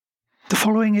The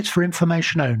following is for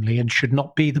information only and should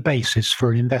not be the basis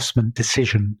for an investment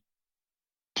decision.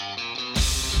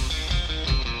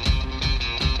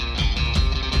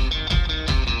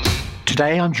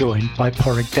 Today I'm joined by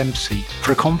Porrig Dempsey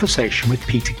for a conversation with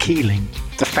Peter Keeling,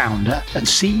 the founder and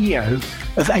CEO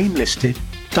of AIM-listed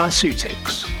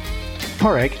Diaceutics.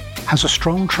 Porrig has a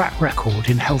strong track record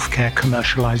in healthcare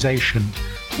commercialisation,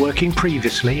 working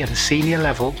previously at a senior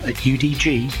level at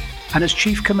UDG and as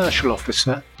Chief Commercial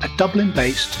Officer at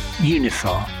Dublin-based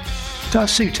Uniphar.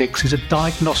 Diaceutics is a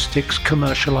diagnostics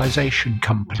commercialisation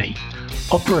company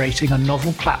operating a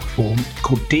novel platform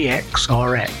called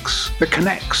DXRX that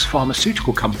connects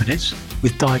pharmaceutical companies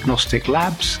with diagnostic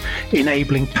labs,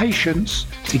 enabling patients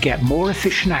to get more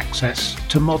efficient access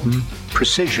to modern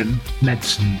precision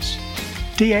medicines.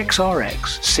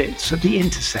 DXRX sits at the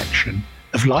intersection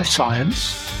of life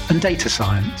science and data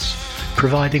science,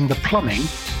 providing the plumbing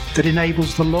that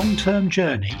enables the long-term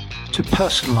journey to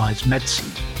personalised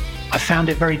medicine. I found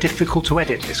it very difficult to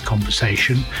edit this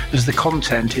conversation as the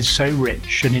content is so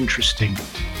rich and interesting.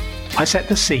 I set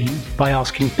the scene by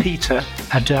asking Peter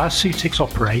how Diaceutics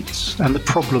operates and the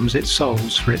problems it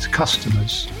solves for its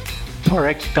customers.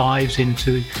 Porrig dives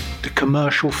into the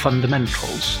commercial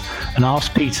fundamentals and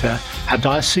asks Peter how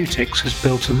Diaceutics has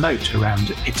built a moat around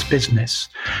its business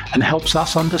and helps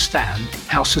us understand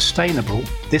how sustainable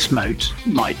this moat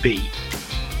might be.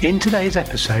 In today's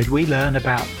episode, we learn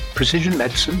about precision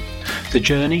medicine, the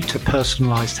journey to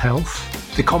personalised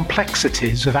health, the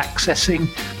complexities of accessing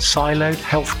siloed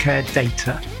healthcare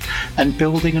data, and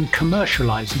building and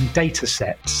commercialising data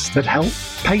sets that help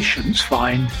patients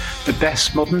find the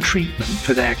best modern treatment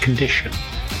for their condition.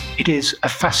 It is a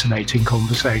fascinating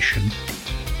conversation.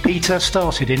 Peter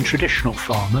started in traditional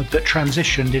pharma but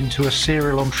transitioned into a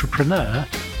serial entrepreneur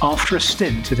after a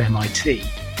stint at MIT.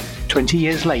 20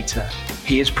 years later,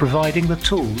 he is providing the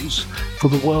tools for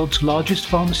the world's largest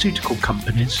pharmaceutical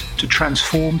companies to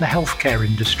transform the healthcare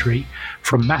industry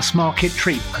from mass market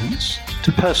treatments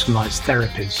to personalised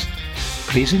therapies.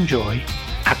 Please enjoy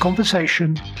our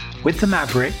conversation with the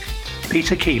Maverick,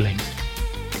 Peter Keeling.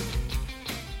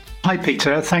 Hi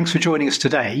Peter, thanks for joining us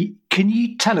today. Can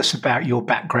you tell us about your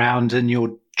background and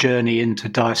your journey into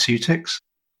Diaceutics?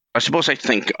 I suppose I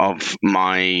think of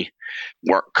my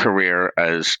work career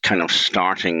as kind of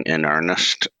starting in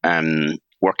earnest,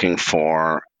 working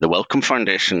for the Wellcome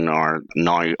Foundation, or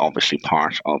now obviously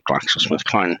part of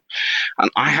GlaxoSmithKline.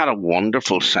 And I had a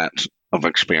wonderful set of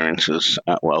experiences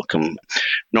at Wellcome.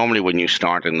 Normally when you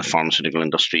start in the pharmaceutical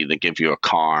industry, they give you a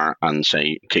car and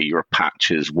say, okay, your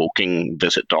patch is Woking,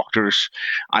 visit doctors.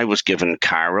 I was given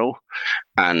Cairo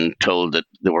and told that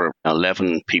there were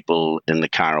 11 people in the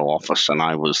Cairo office, and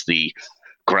I was the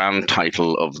grand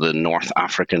title of the North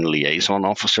African Liaison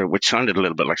Officer, which sounded a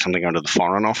little bit like something out of the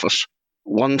Foreign Office.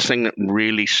 One thing that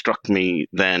really struck me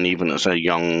then, even as a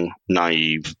young,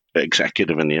 naive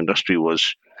executive in the industry,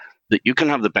 was that you can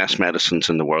have the best medicines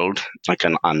in the world, like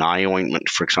an eye ointment,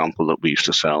 for example, that we used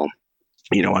to sell,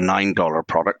 a $9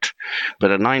 product.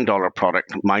 But a $9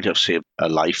 product might have saved a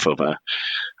life of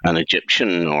an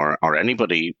Egyptian or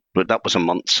anybody, but that was a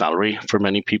month's salary for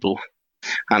many people.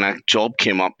 And a job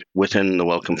came up within the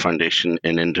Wellcome Foundation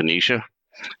in Indonesia.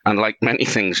 And like many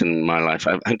things in my life,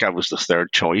 I think I was the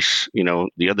third choice.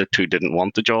 The other two didn't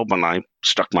want the job, and I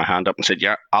stuck my hand up and said,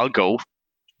 yeah, I'll go.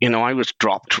 I was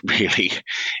dropped really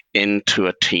into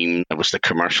a team. I was the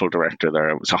commercial director there.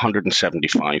 It was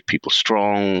 175 people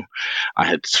strong. I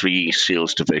had 3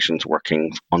 sales divisions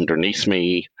working underneath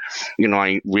me.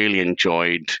 I really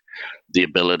enjoyed the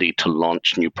ability to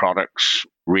launch new products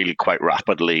really quite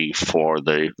rapidly for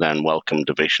the then Wellcome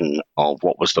division of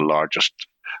what was the largest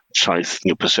South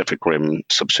Pacific Rim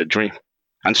subsidiary.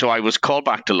 And so I was called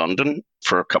back to London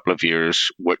for a couple of years,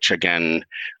 which again,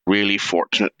 really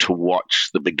fortunate to watch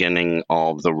the beginning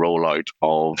of the rollout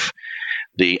of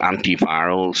the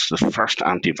antivirals, the first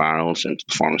antivirals into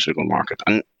the pharmaceutical market.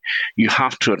 And you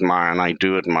have to admire, and I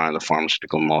do admire the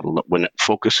pharmaceutical model, that when it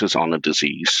focuses on a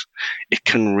disease, it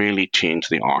can really change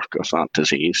the arc of that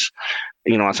disease.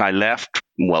 As I left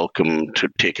Wellcome to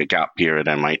take a gap year at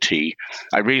MIT,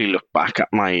 I really look back at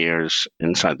my years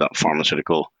inside that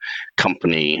pharmaceutical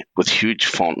company with huge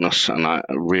fondness and a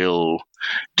real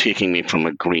taking me from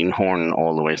a greenhorn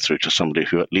all the way through to somebody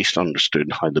who at least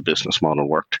understood how the business model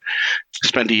worked.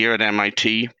 Spent a year at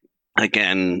MIT.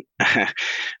 Again,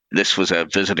 this was a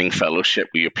visiting fellowship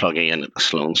where you're plugging in at the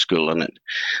Sloan School, and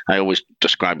I always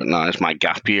describe it now as my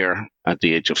gap year at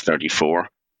the age of 34.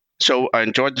 So I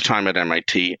enjoyed the time at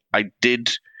MIT. I did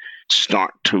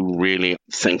start to really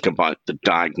think about the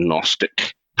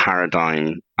diagnostic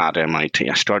paradigm at MIT.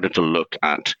 I started to look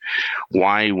at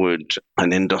why would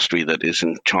an industry that is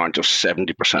in charge of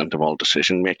 70% of all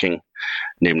decision making,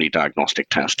 namely diagnostic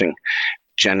testing,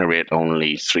 generate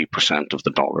only 3% of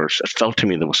the dollars. It felt to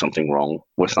me there was something wrong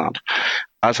with that.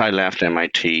 As I left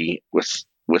MIT with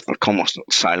a almost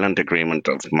silent agreement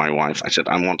of my wife, I said,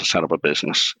 I want to set up a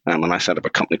business. And I set up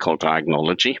a company called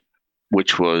Diagnology,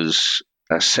 which was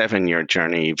a 7-year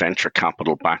journey, venture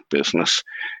capital-backed business,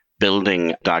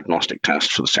 building diagnostic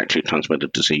tests for the sexually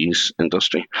transmitted disease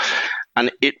industry.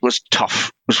 And it was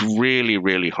tough. It was really,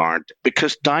 really hard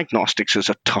because diagnostics is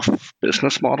a tough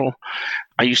business model.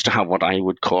 I used to have what I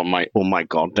would call my oh my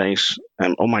God days.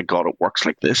 Oh my God, it works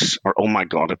like this, or oh my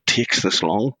God, it takes this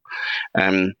long.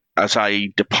 As I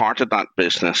departed that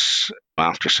business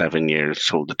after 7 years,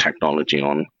 sold the technology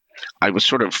on, I was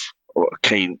sort of,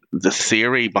 okay, the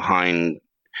theory behind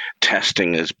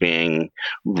testing as being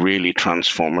really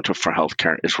transformative for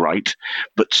healthcare is right,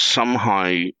 but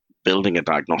somehow building a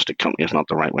diagnostic company is not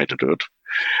the right way to do it.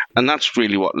 And that's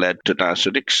really what led to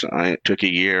Diaceutics. I took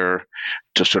a year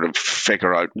to sort of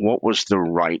figure out what was the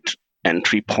right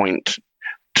entry point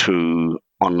to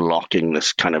unlocking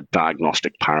this kind of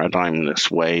diagnostic paradigm,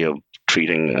 this way of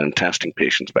treating and testing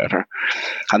patients better.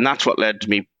 And that's what led to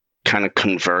me kind of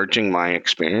converging my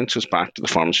experiences back to the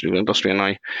pharmaceutical industry. And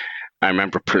I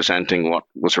remember presenting what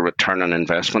was a return on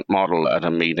investment model at a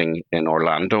meeting in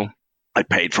Orlando. I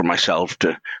paid for myself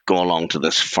to go along to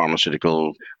this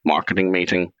pharmaceutical marketing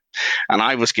meeting. And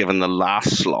I was given the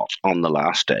last slot on the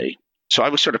last day. So I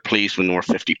was sort of pleased when there were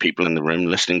 50 people in the room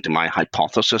listening to my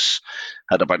hypothesis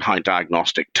about how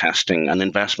diagnostic testing and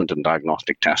investment in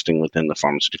diagnostic testing within the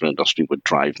pharmaceutical industry would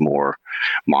drive more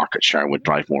market share, would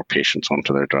drive more patients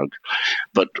onto their drug.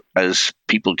 But as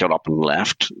people got up and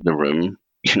left the room,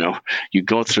 you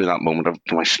go through that moment of,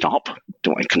 do I stop?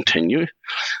 Do I continue?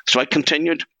 So I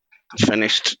continued,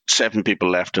 finished, 7 people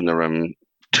left in the room,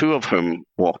 2 of whom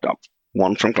walked up,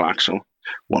 one from Glaxo,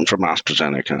 one from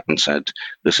AstraZeneca, and said,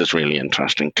 this is really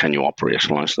interesting. Can you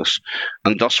operationalize this?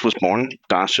 And thus was born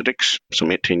Diaceutics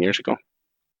some 18 years ago.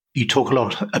 You talk a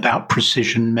lot about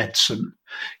precision medicine.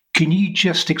 Can you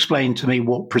just explain to me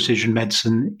what precision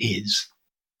medicine is?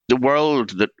 The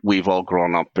world that we've all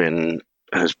grown up in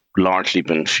has largely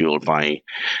been fueled by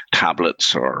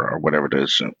tablets or whatever it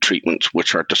is, treatments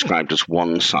which are described as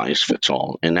one size fits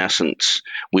all. In essence,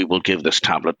 we will give this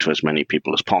tablet to as many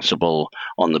people as possible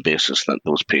on the basis that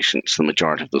those patients, the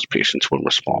majority of those patients, will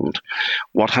respond.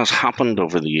 What has happened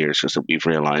over the years is that we've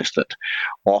realized that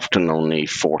often only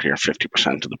 40 or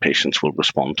 50% of the patients will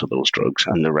respond to those drugs,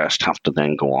 and the rest have to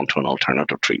then go on to an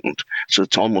alternative treatment. So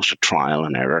it's almost a trial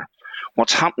and error.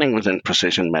 What's happening within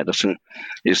precision medicine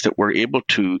is that we're able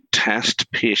to test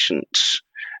patients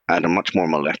at a much more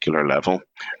molecular level,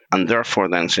 and therefore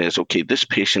then says, okay, this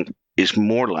patient is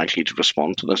more likely to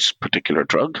respond to this particular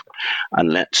drug,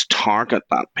 and let's target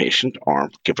that patient or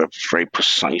give a very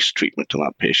precise treatment to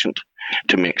that patient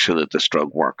to make sure that this drug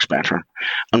works better.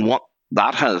 And what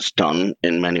that has done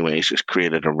in many ways is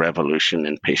created a revolution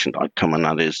in patient outcome, and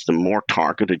that is the more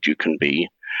targeted you can be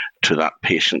to that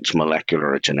patient's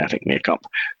molecular or genetic makeup,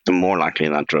 the more likely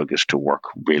that drug is to work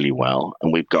really well.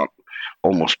 And we've got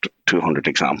almost 200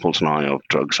 examples now of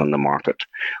drugs on the market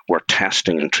where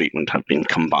testing and treatment have been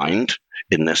combined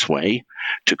in this way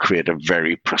to create a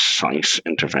very precise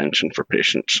intervention for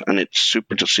patients. And it's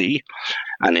super to see,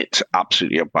 and it's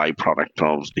absolutely a byproduct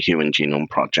of the Human Genome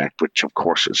Project, which of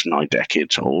course is now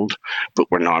decades old, but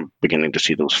we're now beginning to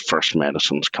see those first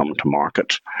medicines come to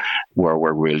market where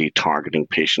we're really targeting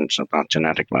patients at that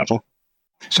genetic level.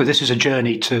 So this is a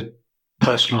journey to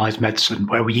personalized medicine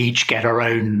where we each get our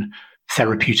own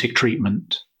therapeutic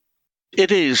treatment.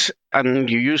 It is, and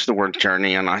you use the word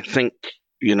journey, and I think,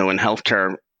 in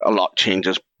healthcare, a lot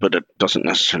changes, but it doesn't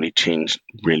necessarily change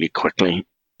really quickly.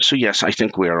 So yes, I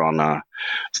think we're on a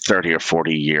 30 or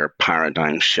 40 year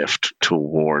paradigm shift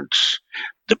towards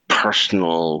the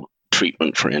personal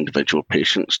treatment for individual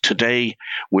patients. Today,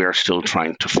 we are still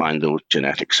trying to find those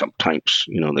genetic subtypes.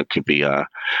 There could be a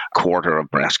quarter of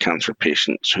breast cancer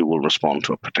patients who will respond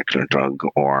to a particular drug,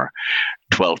 or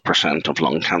 12% of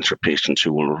lung cancer patients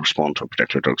who will respond to a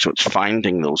particular drug. So it's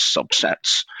finding those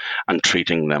subsets and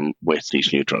treating them with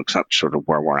these new drugs. That's sort of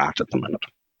where we're at the minute.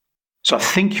 So I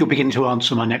think you're beginning to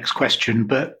answer my next question,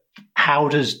 but how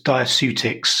does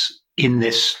Diaceutics in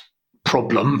this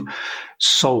problem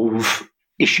solve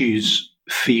issues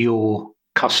for your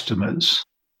customers?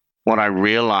 What I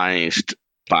realized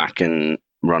back in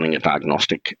running a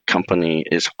diagnostic company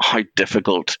is how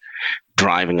difficult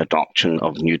driving adoption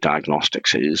of new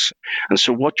diagnostics is. And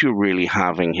so what you're really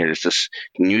having here is this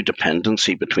new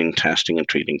dependency between testing and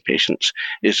treating patients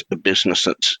is a business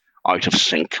that's out of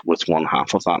sync with one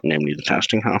half of that, namely the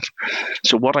testing half.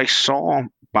 So what I saw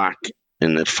back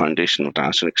in the foundation of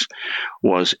Diaceutics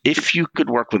was if you could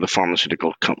work with the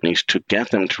pharmaceutical companies to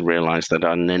get them to realize that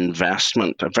an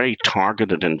investment, a very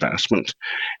targeted investment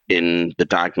in the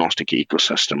diagnostic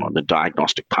ecosystem or the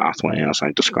diagnostic pathway, as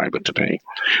I describe it today,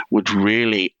 would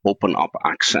really open up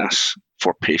access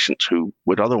for patients who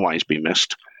would otherwise be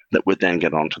missed that would then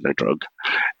get onto their drug.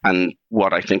 And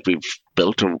what I think we've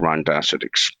built around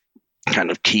Diaceutics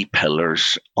kind of key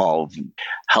pillars of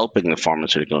helping the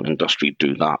pharmaceutical industry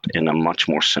do that in a much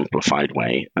more simplified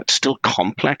way. It's still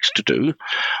complex to do,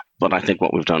 but I think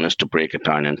what we've done is to break it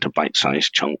down into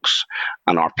bite-sized chunks.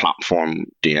 And our platform,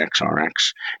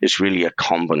 DXRX, is really a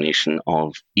combination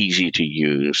of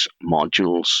easy-to-use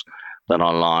modules that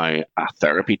allow a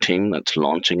therapy team that's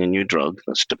launching a new drug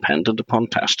that's dependent upon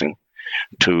testing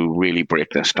to really break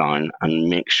this down and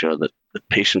make sure that the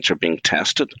patients are being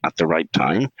tested at the right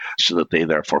time so that they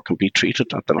therefore can be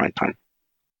treated at the right time.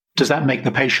 Does that make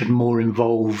the patient more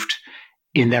involved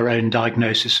in their own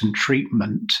diagnosis and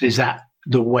treatment? Is that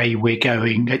the way we're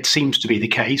going? It seems to be the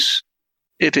case.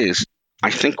 It is.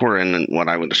 I think we're in what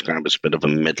I would describe as a bit of a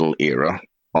middle era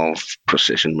of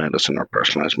precision medicine or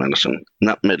personalized medicine. And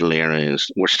that middle era is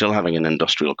we're still having an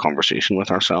industrial conversation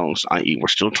with ourselves, i.e. we're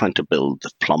still trying to build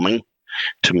the plumbing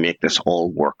to make this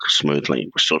all work smoothly.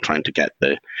 We're still trying to get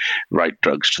the right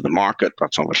drugs to the market.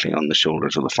 That's obviously on the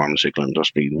shoulders of the pharmaceutical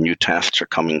industry. New tests are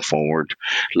coming forward.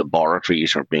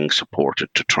 Laboratories are being supported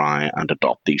to try and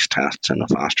adopt these tests in a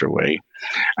faster way.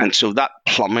 And so that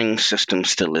plumbing system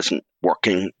still isn't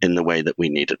working in the way that we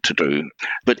need it to do.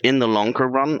 But in the longer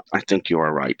run, I think you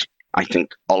are right. I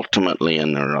think ultimately,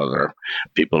 and there are other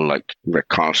people like Rick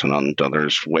Carlson and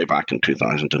others way back in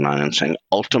 2009 saying,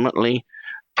 ultimately,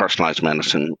 personalized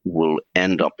medicine will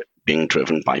end up being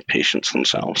driven by patients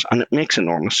themselves. And it makes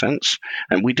enormous sense.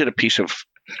 And we did a piece of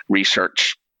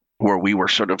research where we were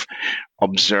sort of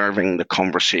observing the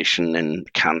conversation in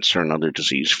cancer and other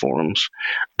disease forums.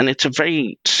 And it's a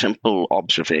very simple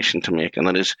observation to make, and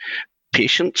that is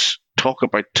patients talk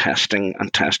about testing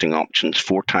and testing options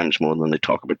 4 times more than they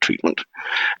talk about treatment.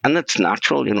 And that's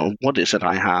natural. What is it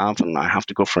I have? And I have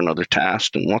to go for another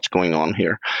test, and what's going on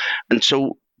here? And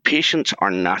so patients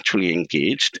are naturally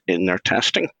engaged in their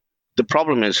testing. The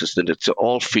problem is that it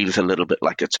all feels a little bit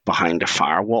like it's behind a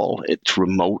firewall. It's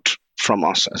remote from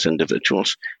us as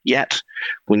individuals. Yet,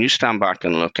 when you stand back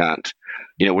and look at,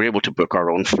 we're able to book our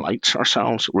own flights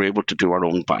ourselves. We're able to do our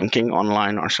own banking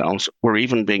online ourselves. We're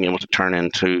even being able to turn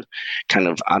into kind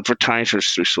of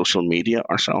advertisers through social media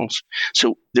ourselves.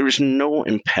 So there is no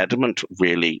impediment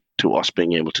really to us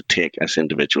being able to as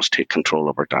individuals, take control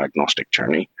of our diagnostic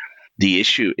journey. The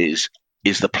issue is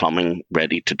the plumbing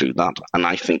ready to do that? And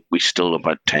I think we're still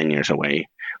about 10 years away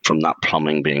from that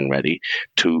plumbing being ready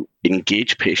to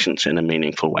engage patients in a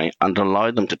meaningful way and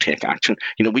allow them to take action.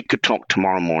 We could talk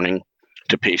tomorrow morning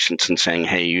to patients and saying,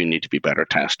 hey, you need to be better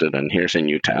tested and here's a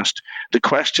new test. The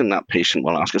question that patient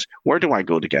will ask is, where do I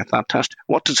go to get that test?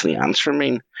 What does the answer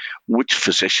mean? Which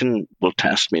physician will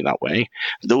test me that way?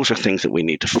 Those are things that we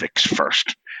need to fix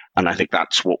first. And I think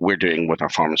that's what we're doing with our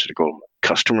pharmaceutical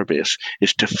customer base,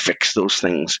 is to fix those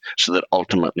things so that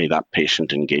ultimately that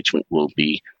patient engagement will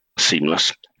be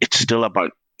seamless. It's still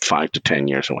about 5 to 10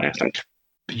 years away, I think.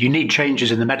 You need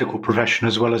changes in the medical profession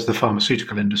as well as the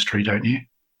pharmaceutical industry, don't you?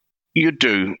 You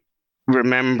do.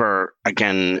 Remember,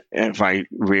 again, if I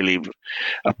really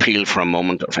appeal for a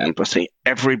moment of empathy,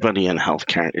 everybody in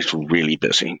healthcare is really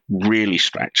busy, really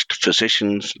stretched.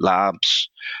 Physicians, labs,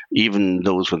 even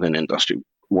those within industry.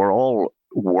 We're all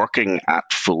working at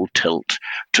full tilt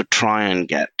to try and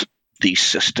get these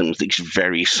systems, these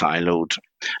very siloed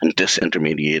and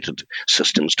disintermediated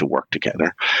systems to work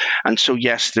together. And so,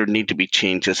 yes, there need to be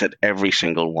changes at every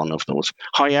single one of those.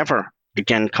 However,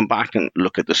 again, come back and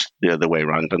look at this the other way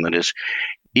around, and that is,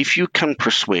 if you can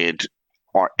persuade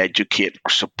or educate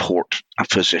or support a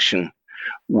physician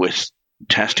with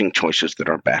testing choices that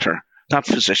are better, that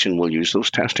physician will use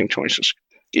those testing choices.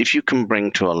 If you can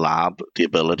bring to a lab the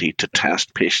ability to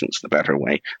test patients the better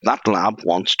way, that lab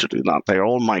wants to do that. They're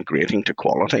all migrating to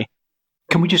quality.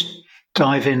 Can we just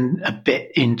dive in a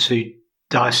bit into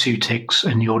Diaceutics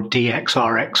and your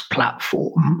DXRX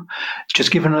platform?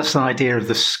 Just giving us an idea of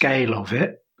the scale of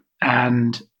it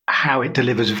and how it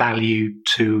delivers value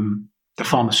to the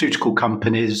pharmaceutical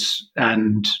companies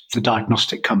and the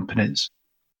diagnostic companies.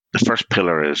 The first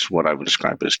pillar is what I would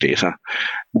describe as data.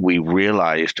 We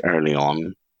realized early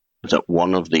on that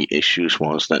one of the issues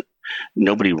was that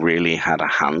nobody really had a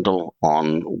handle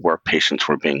on where patients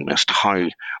were being missed, how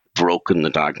broken the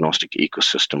diagnostic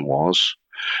ecosystem was.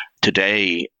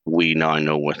 Today, we now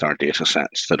know with our data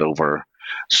sets that over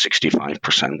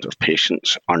 65% of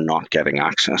patients are not getting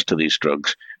access to these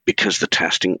drugs because the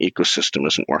testing ecosystem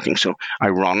isn't working. So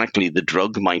ironically, the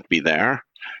drug might be there,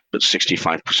 but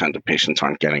 65% of patients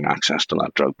aren't getting access to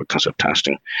that drug because of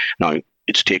testing. Now,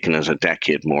 it's taken us a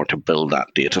decade more to build that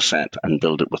data set and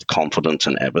build it with confidence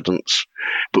and evidence.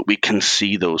 But we can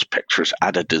see those pictures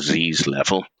at a disease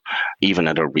level, even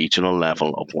at a regional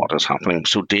level of what is happening.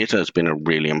 So data has been a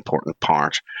really important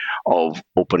part of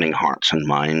opening hearts and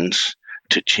minds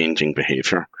to changing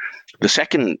behavior. The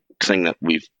second thing that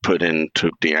we've put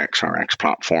into the XRX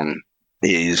platform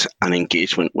is an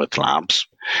engagement with labs.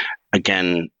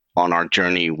 Again, on our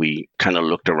journey, we kind of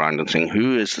looked around and saying,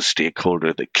 who is the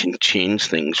stakeholder that can change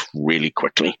things really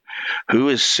quickly? Who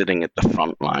is sitting at the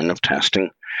front line of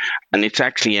testing? And it's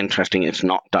actually interesting. It's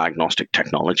not diagnostic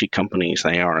technology companies.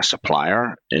 They are a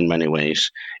supplier in many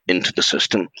ways into the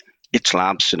system. It's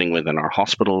labs sitting within our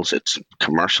hospitals. It's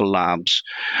commercial labs,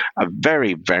 a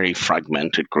very, very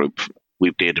fragmented group.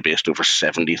 We've databased over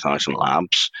 70,000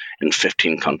 labs in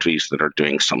 15 countries that are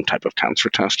doing some type of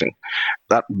cancer testing.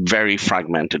 That very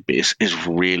fragmented base is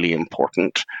really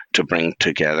important to bring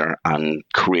together and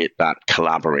create that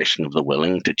collaboration of the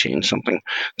willing to change something.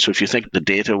 So if you think the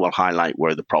data will highlight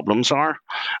where the problems are,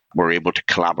 we're able to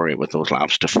collaborate with those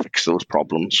labs to fix those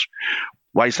problems.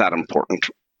 Why is that important?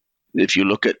 If you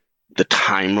look at the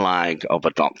time lag of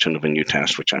adoption of a new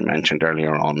test, which I mentioned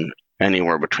earlier on,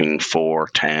 anywhere between 4,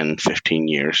 10, 15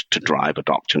 years to drive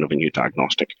adoption of a new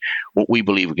diagnostic. What we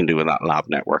believe we can do with that lab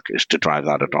network is to drive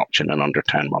that adoption in under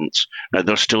 10 months. Now,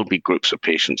 there'll still be groups of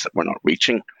patients that we're not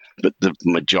reaching, but the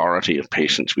majority of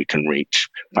patients we can reach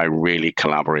by really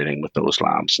collaborating with those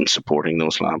labs and supporting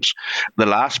those labs. The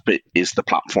last bit is the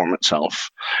platform itself.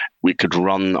 We could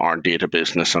run our data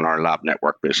business and our lab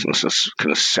network business as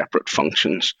kind of separate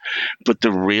functions, but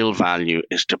the real value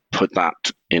is to put that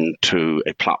into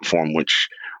a platform which,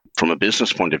 from a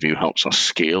business point of view, helps us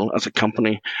scale as a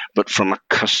company, but from a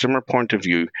customer point of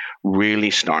view,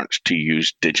 really starts to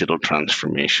use digital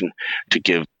transformation to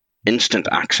give instant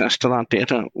access to that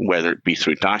data, whether it be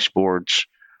through dashboards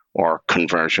or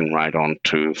conversion right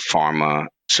onto pharma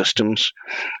systems,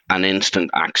 and instant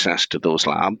access to those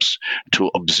labs to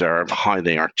observe how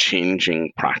they are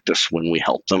changing practice when we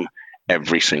help them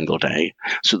every single day.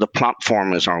 So the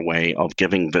platform is our way of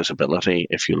giving visibility,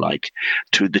 if you like,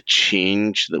 to the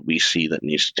change that we see that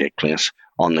needs to take place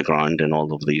on the ground in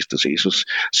all of these diseases.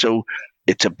 So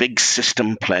it's a big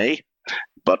system play,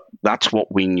 but that's what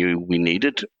we knew we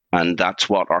needed. And that's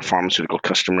what our pharmaceutical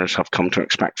customers have come to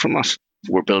expect from us.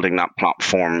 We're building that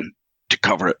platform to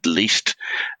cover at least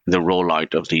the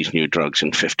rollout of these new drugs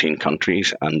in 15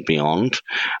 countries and beyond,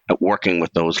 working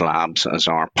with those labs as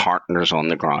our partners on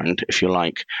the ground, if you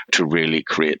like, to really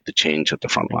create the change at the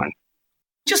front line.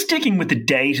 Just sticking with the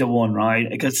data one, right?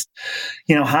 Because,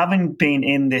 having been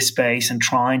in this space and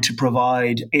trying to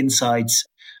provide insights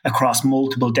across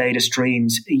multiple data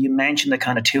streams, you mentioned the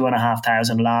kind of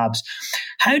 2,500 labs.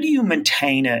 How do you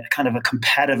maintain a kind of a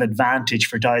competitive advantage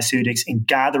for Diaceutics in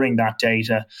gathering that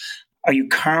data? Are you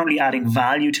currently adding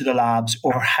value to the labs,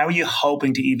 or how are you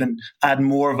hoping to even add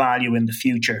more value in the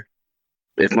future?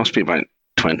 It must be about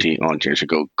 20 odd years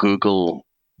ago, Google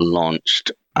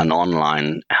launched an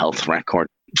online health record.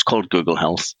 It's called Google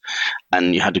Health,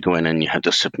 and you had to go in and you had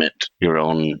to submit your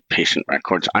own patient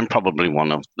records. I'm probably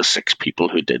one of the 6 people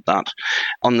who did that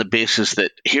on the basis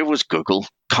that here was Google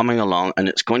coming along and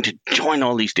it's going to join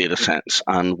all these data sets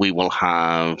and we will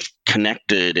have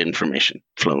connected information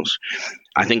flows.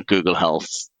 I think Google Health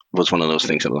was one of those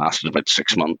things that lasted about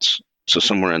 6 months. So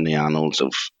somewhere in the annals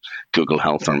of Google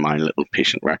Health are my little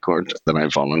patient record that I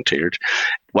volunteered.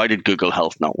 Why did Google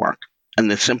Health not work? And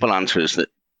the simple answer is that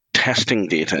testing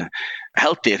data,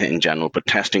 health data in general, but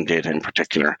testing data in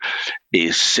particular,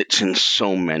 sits in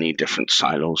so many different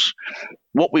silos.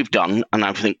 What we've done, and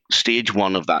I think stage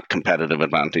 1 of that competitive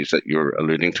advantage that you're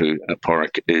alluding to,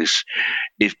 Porrick, is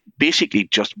basically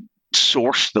just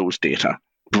source those data,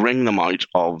 bring them out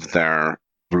of their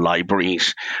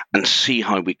libraries and see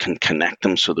how we can connect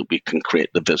them so that we can create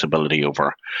the visibility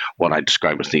over what I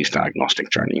describe as these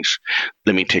diagnostic journeys.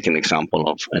 Let me take an example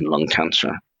of in lung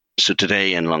cancer. So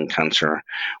today in lung cancer,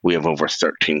 we have over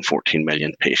 13, 14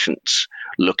 million patients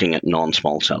looking at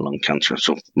non-small cell lung cancer.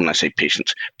 So when I say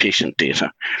patients, patient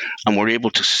data. And we're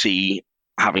able to see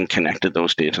having connected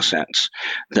those data sets,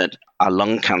 that a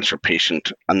lung cancer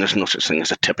patient, and there's no such thing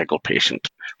as a typical patient,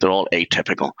 they're all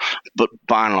atypical, but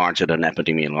by and large at an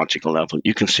epidemiological level,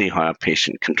 you can see how a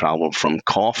patient can travel from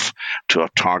cough to a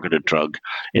targeted drug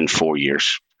in 4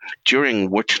 years,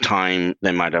 during which time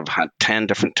they might have had 10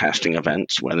 different testing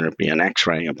events, whether it be an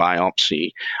X-ray, a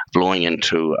biopsy, blowing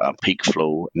into a peak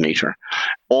flow meter,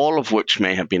 all of which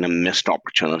may have been a missed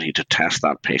opportunity to test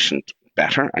that patient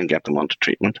better and get them onto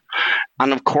treatment.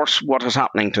 And of course, what is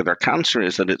happening to their cancer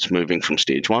is that it's moving from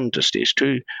stage 1 to stage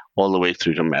 2, all the way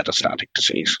through to metastatic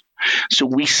disease. So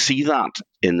we see that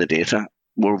in the data.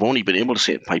 We've only been able to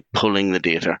see it by pulling the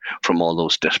data from all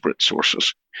those disparate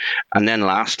sources. And then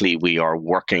lastly, we are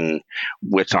working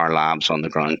with our labs on the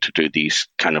ground to do these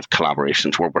kind of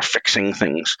collaborations where we're fixing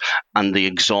things. And the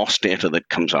exhaust data that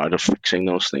comes out of fixing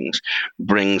those things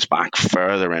brings back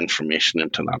further information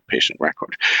into that patient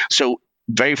record. So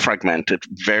very fragmented,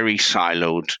 very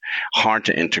siloed, hard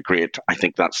to integrate. I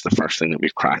think that's the first thing that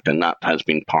we've cracked, and that has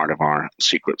been part of our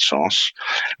secret sauce.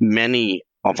 Many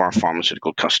of our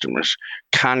pharmaceutical customers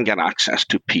can get access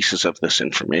to pieces of this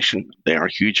information. They are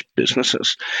huge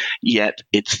businesses, yet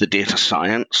it's the data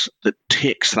science that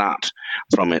takes that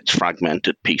from its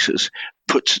fragmented pieces,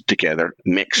 puts it together,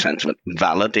 makes sense of it,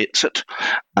 validates it,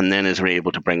 and then is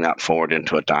able to bring that forward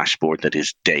into a dashboard that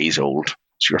is days old.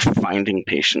 So you're finding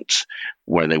patients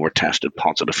where they were tested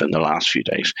positive in the last few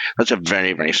days. That's a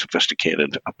very, very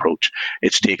sophisticated approach.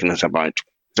 It's taken us about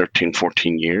 13,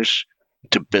 14 years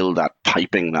to build that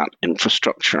piping, that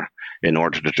infrastructure in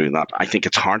order to do that. I think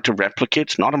it's hard to replicate.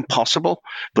 It's not impossible,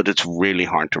 but it's really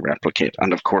hard to replicate.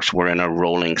 And of course, we're in a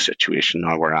rolling situation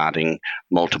now. We're adding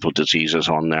multiple diseases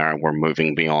on there. We're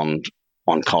moving beyond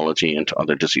oncology into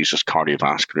other diseases,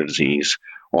 cardiovascular disease,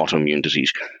 autoimmune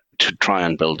disease, to try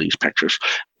and build these pictures.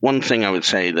 One thing I would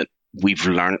say that we've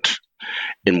learned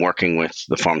in working with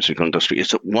the pharmaceutical industry is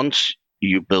that once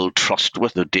you build trust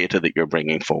with the data that you're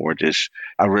bringing forward, is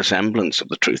a resemblance of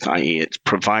the truth, i.e. it's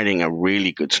providing a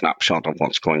really good snapshot of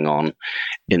what's going on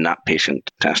in that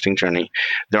patient testing journey.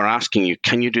 They're asking you,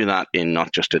 can you do that in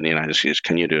not just in the United States,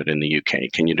 can you do it in the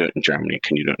UK, can you do it in Germany,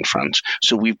 can you do it in France?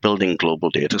 So we're building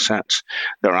global data sets.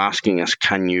 They're asking us,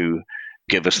 can you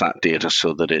give us that data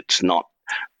so that it's not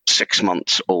 6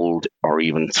 months old or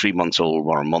even 3 months old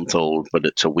or a month old, but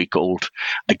it's a week old.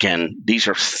 Again, these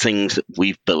are things that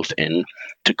we've built in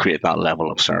to create that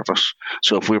level of service.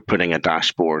 So if we're putting a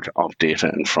dashboard of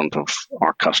data in front of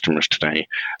our customers today,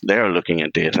 they're looking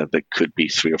at data that could be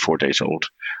 3 or 4 days old.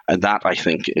 And that, I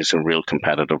think, is a real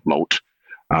competitive moat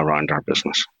around our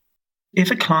business. If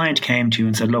a client came to you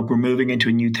and said, look, we're moving into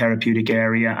a new therapeutic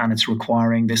area and it's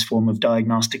requiring this form of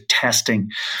diagnostic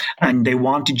testing, and they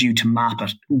wanted you to map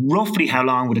it, roughly how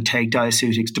long would it take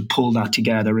Diaceutics to pull that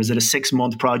together? Is it a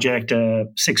 6-month project, a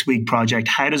 6-week project?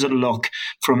 How does it look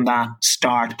from that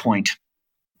start point?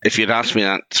 If you'd asked me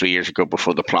that 3 years ago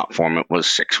before the platform, it was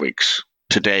 6 weeks.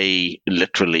 Today,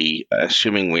 literally,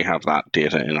 assuming we have that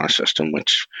data in our system,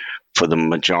 which for the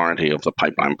majority of the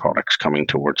pipeline products coming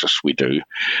towards us, we do,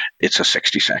 it's a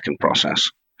 60-second process.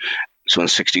 So in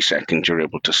 60 seconds, you're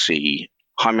able to see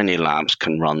how many labs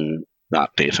can run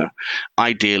that data.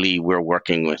 Ideally, we're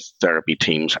working with therapy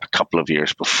teams a couple of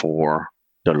years before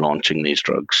they're launching these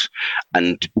drugs.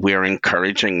 And we're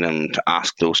encouraging them to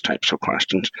ask those types of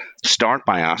questions. Start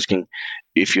by asking,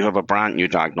 if you have a brand new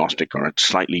diagnostic or it's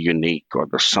slightly unique or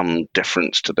there's some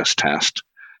difference to this test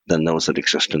than those that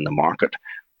exist in the market,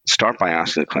 start by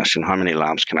asking the question, how many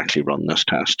labs can actually run this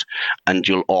test? And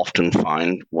you'll often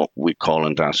find what we call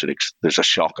in Diaceutics, there's a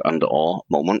shock and awe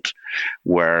moment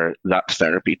where that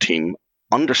therapy team,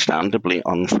 understandably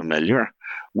unfamiliar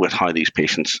with how these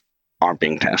patients are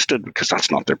being tested, because that's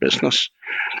not their business,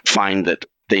 find that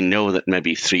they know that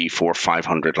maybe 300, 400,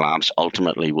 500 labs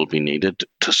ultimately will be needed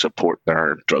to support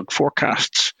their drug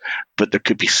forecasts, but there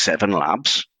could be 7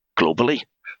 labs globally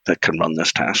that can run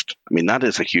this test. I mean, that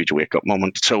is a huge wake-up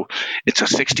moment. So it's a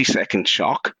 60-second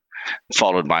shock,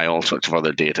 followed by all sorts of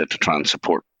other data to try and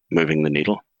support moving the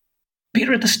needle.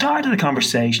 Peter, at the start of the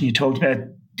conversation, you talked about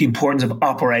the importance of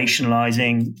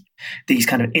operationalizing these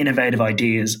kind of innovative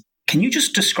ideas. Can you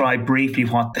just describe briefly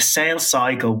what the sales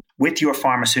cycle with your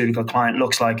pharmaceutical client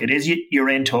looks like? It is you're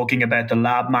in talking about the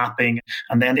lab mapping,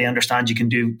 and then they understand you can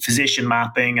do physician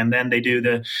mapping, and then they do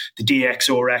the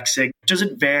DXORX. Does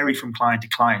it vary from client to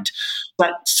client?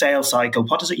 That sales cycle,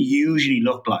 what does it usually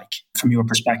look like from your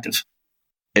perspective?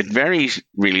 It varies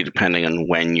really depending on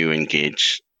when you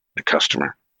engage the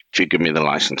customer. If you give me the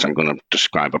license, I'm going to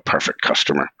describe a perfect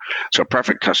customer. So a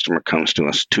perfect customer comes to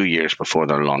us 2 years before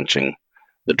they're launching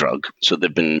the drug. So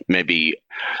they've been maybe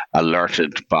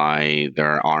alerted by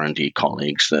their R&D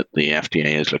colleagues that the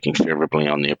FDA is looking favorably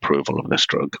on the approval of this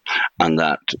drug, and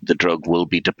that the drug will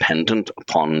be dependent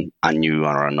upon a new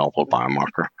or a novel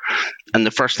biomarker. And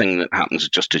the first thing that happens,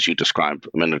 just as you described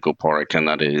a minute ago, Porrick, and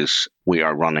that is we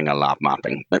are running a lab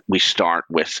mapping. That we start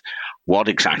with what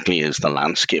exactly is the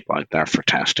landscape out there for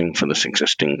testing for this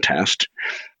existing test.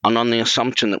 And on the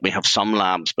assumption that we have some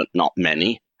labs, but not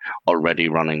many, already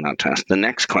running that test. The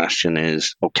next question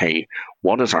is, okay,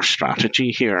 what is our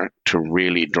strategy here to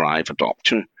really drive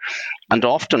adoption? And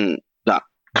often that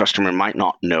customer might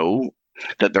not know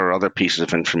that there are other pieces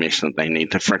of information that they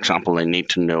need. For example, they need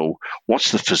to know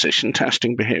what's the physician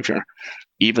testing behavior.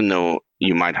 Even though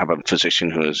you might have a physician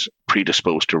who is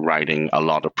predisposed to writing a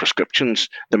lot of prescriptions,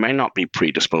 they may not be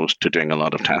predisposed to doing a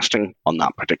lot of testing on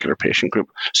that particular patient group.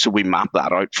 So we map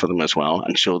that out for them as well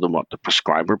and show them what the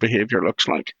prescriber behavior looks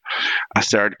like. A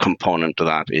third component to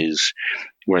that is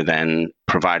we're then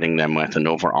providing them with an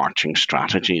overarching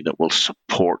strategy that will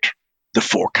support the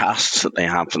forecasts that they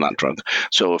have for that drug.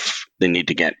 So if they need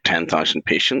to get 10,000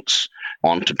 patients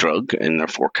onto drug in their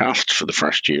forecast for the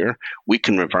first year, we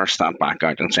can reverse that back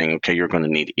out and saying, okay, you're going to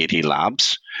need 80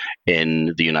 labs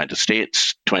in the United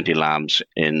States, 20 labs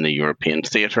in the European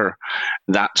theatre.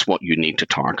 That's what you need to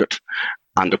target.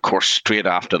 And of course, straight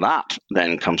after that,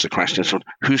 then comes the question, so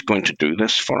who's going to do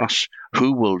this for us?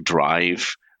 Who will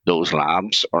drive those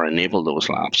labs or enable those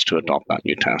labs to adopt that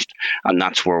new test? And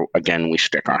that's where, again, we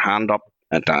stick our hand up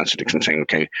at Diaceutics and saying,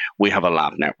 okay, we have a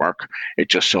lab network. It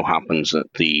just so happens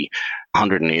that the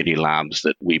 180 labs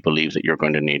that we believe that you're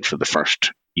going to need for the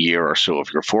first year or so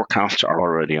of your forecasts are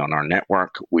already on our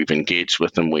network. We've engaged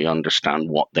with them. We understand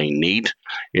what they need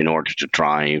in order to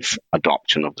drive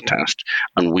adoption of the test.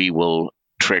 And we will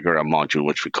trigger a module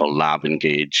which we call Lab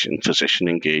Engage and Physician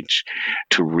Engage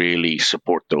to really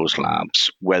support those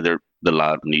labs, whether the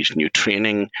lab needs new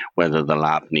training, whether the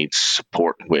lab needs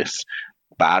support with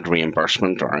bad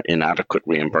reimbursement or inadequate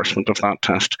reimbursement of that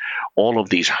test. All of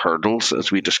these hurdles,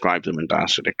 as we describe them in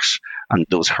Diaceutics, and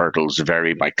those hurdles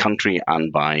vary by country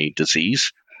and by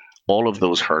disease, all of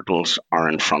those hurdles are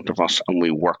in front of us, and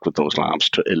we work with those labs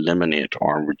to eliminate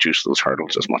or reduce those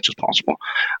hurdles as much as possible.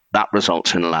 That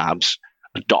results in labs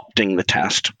adopting the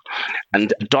test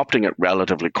and adopting it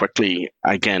relatively quickly.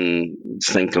 Again,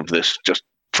 think of this just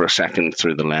for a second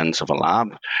through the lens of a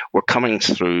lab. We're coming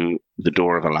through the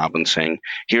door of a lab and saying,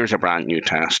 here's a brand new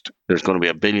test. There's going to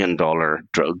be $1 billion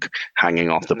drug hanging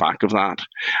off the back of that,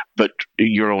 but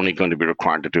you're only going to be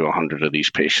required to do 100 of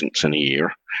these patients in a year.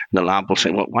 And the lab will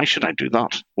say, well, why should I do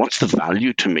that? What's the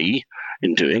value to me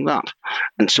in doing that?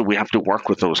 And so we have to work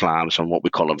with those labs on what we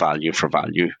call a value for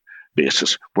value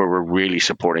basis, where we're really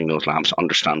supporting those labs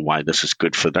understand why this is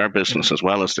good for their business as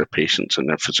well as their patients and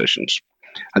their physicians.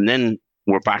 And then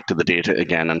we're back to the data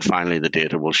again, and finally the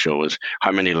data will show us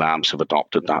how many labs have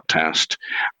adopted that test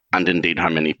and indeed how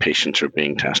many patients are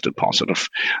being tested positive.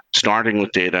 Starting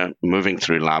with data, moving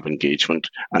through lab engagement,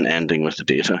 and ending with the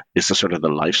data is the sort of the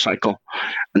life cycle.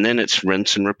 And then it's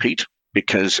rinse and repeat,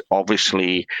 because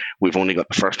obviously we've only got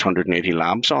the first 180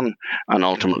 labs on, and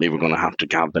ultimately we're going to have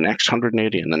the next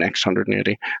 180 and the next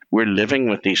 180. We're living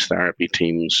with these therapy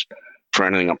teams for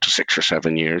anything up to 6 or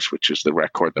 7 years, which is the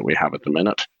record that we have at the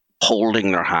minute,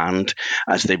 holding their hand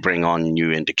as they bring on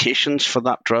new indications for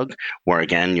that drug, where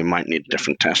again, you might need a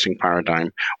different testing paradigm,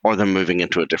 or they're moving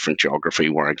into a different geography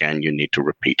where again, you need to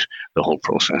repeat the whole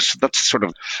process. So that's sort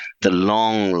of the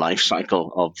long life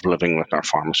cycle of living with our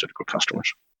pharmaceutical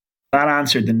customers. That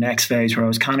answered the next phase where I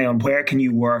was kind of on where can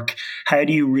you work? How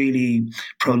do you really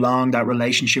prolong that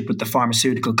relationship with the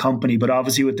pharmaceutical company? But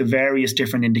obviously with the various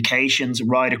different indications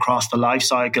right across the life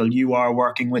cycle, you are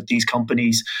working with these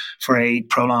companies for a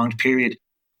prolonged period.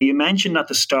 You mentioned at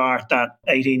the start that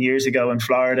 18 years ago in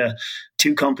Florida,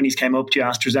 2 companies came up to you,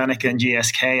 AstraZeneca and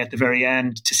GSK, at the very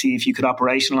end to see if you could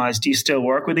operationalize. Do you still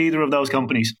work with either of those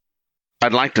companies?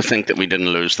 I'd like to think that we didn't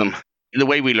lose them. The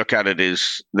way we look at it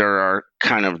is there are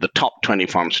kind of the top 20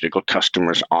 pharmaceutical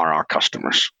customers are our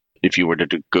customers. If you were to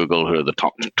do Google who are the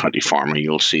top 20 pharma,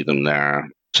 you'll see them there.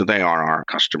 So they are our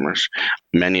customers.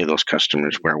 Many of those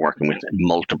customers, we're working with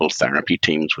multiple therapy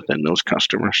teams within those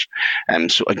customers. And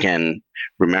so again,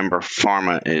 remember,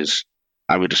 pharma is,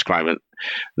 I would describe it,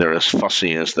 they're as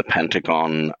fussy as the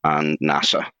Pentagon and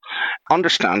NASA.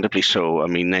 Understandably so. I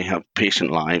mean, they have patient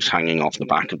lives hanging off the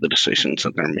back of the decisions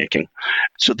that they're making.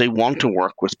 So they want to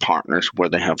work with partners where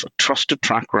they have a trusted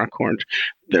track record.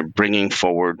 They're bringing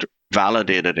forward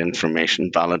validated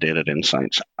information, validated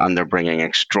insights, and they're bringing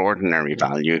extraordinary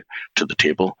value to the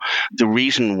table. The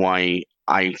reason why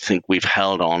I think we've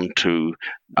held on to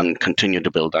and continue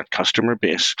to build that customer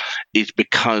base is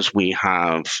because we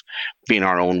have been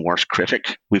our own worst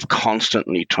critic. We've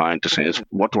constantly tried to say,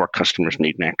 what do our customers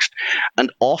need next?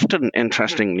 And often,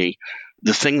 interestingly,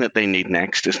 the thing that they need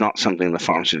next is not something the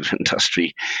pharmaceutical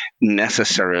industry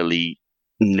necessarily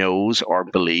knows or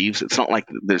believes. It's not like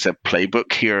there's a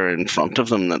playbook here in front of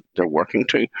them that they're working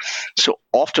to. So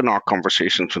often our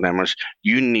conversations with them is,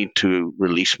 you need to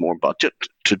release more budget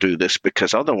to do this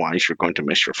because otherwise you're going to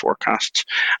miss your forecasts.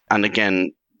 And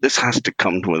again, this has to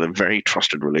come with a very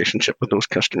trusted relationship with those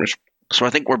customers. So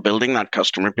I think we're building that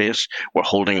customer base. We're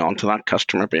holding on to that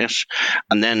customer base.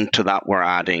 And then to that, we're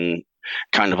adding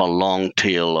kind of a long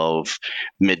tail of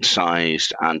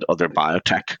mid-sized and other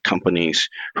biotech companies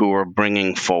who are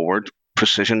bringing forward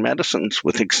precision medicines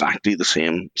with exactly the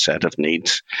same set of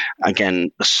needs. Again,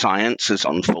 the science is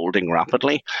unfolding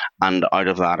rapidly, and out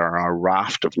of that are a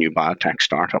raft of new biotech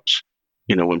startups.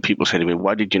 When people say to me,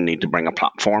 why did you need to bring a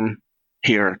platform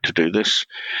here to do this?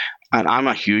 And I'm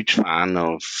a huge fan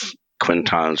of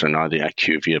Quintiles or now the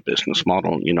IQVIA business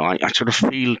model. I sort of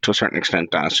feel to a certain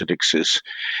extent Diaceutics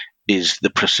is the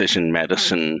precision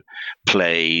medicine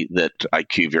play that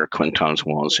IQVIA or Quintiles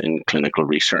was in clinical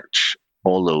research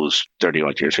all those 30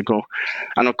 odd years ago.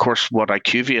 And of course, what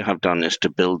IQVIA have done is to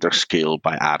build their scale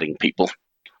by adding people.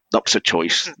 That was a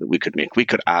choice that we could make. We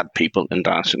could add people in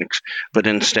Diaceutics, but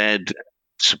instead,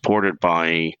 supported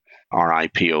by our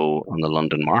IPO on the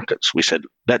London markets, we said,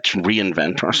 let's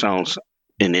reinvent ourselves,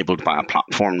 enabled by a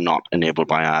platform, not enabled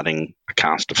by adding a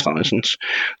cast of thousands.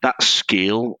 That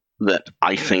scale that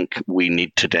I think we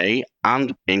need today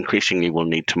and increasingly will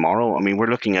need tomorrow. I mean, we're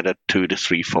looking at a 2 to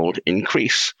 3-fold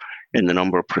increase in the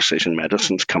number of precision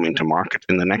medicines coming to market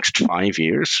in the next 5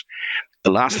 years.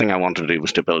 The last thing I wanted to do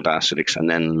was to build Diaceutics and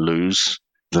then lose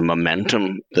the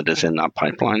momentum that is in that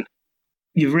pipeline.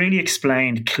 You've really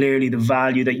explained clearly the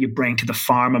value that you bring to the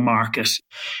pharma market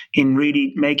in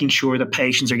really making sure that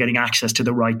patients are getting access to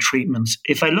the right treatments.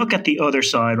 If I look at the other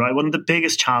side, right, one of the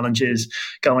biggest challenges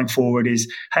going forward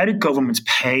is, how do governments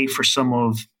pay for some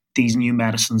of these new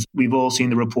medicines? We've all seen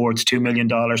the reports, $2 million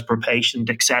per patient,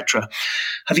 etc.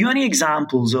 Have you any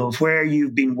examples of where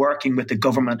you've been working with the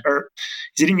government, or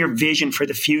is it in your vision for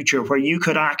the future where you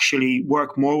could actually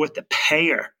work more with the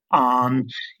payer on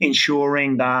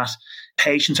ensuring that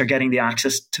patients are getting the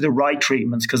access to the right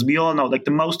treatments? Because we all know, like,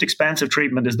 the most expensive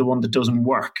treatment is the one that doesn't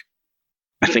work.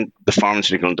 I think the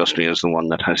pharmaceutical industry is the one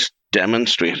that has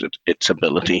demonstrated its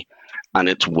ability and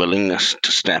its willingness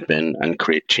to step in and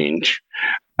create change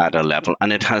at a level.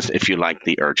 And it has, if you like,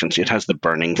 the urgency. It has the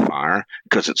burning fire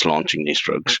because it's launching these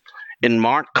drugs. In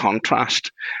marked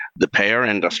contrast, the payer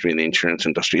industry and the insurance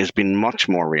industry has been much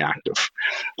more reactive.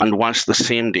 And whilst the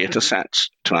same data sets,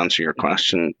 to answer your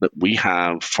question, that we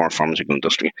have for pharmaceutical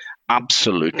industry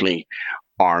absolutely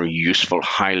are useful,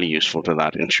 highly useful to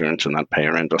that insurance and that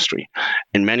payer industry.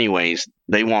 In many ways,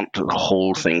 they want the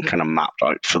whole thing kind of mapped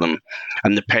out for them.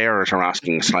 And the payers are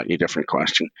asking a slightly different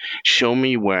question. Show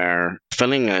me where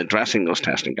addressing those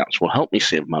testing gaps will help me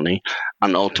save money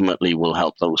and ultimately will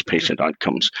help those patient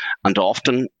outcomes. And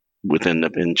often within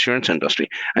the insurance industry,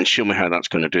 and show me how that's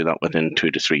going to do that within 2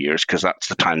 to 3 years, because that's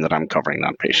the time that I'm covering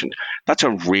that patient. That's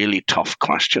a really tough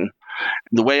question.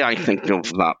 The way I think of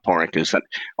that, Porrick, is that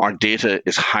our data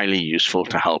is highly useful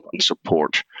to help and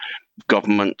support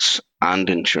governments and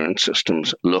insurance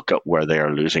systems look at where they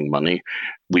are losing money.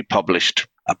 We published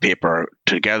a paper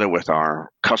together with our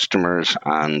customers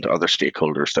and other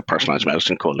stakeholders, the Personalized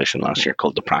Medicine Coalition last year,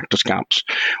 called the Practice Gaps,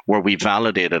 where we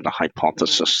validated a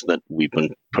hypothesis that we've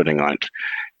been putting out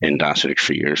in Diaceutics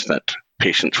for years, that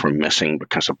patients were missing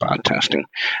because of bad testing.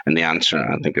 And the answer,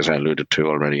 I think, as I alluded to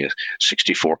already, is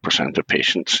 64% of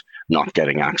patients not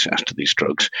getting access to these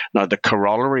drugs. Now, the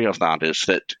corollary of that is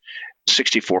that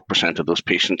 64% of those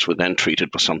patients were then treated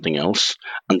with something else,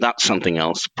 and that something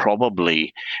else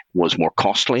probably was more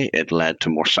costly. It led to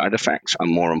more side effects,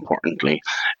 and more importantly,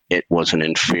 it was an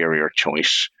inferior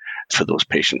choice for those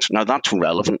patients. Now, that's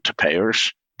relevant to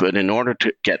payers, but in order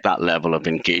to get that level of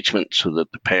engagement so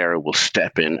that the payer will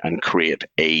step in and create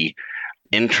a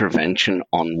intervention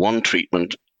on one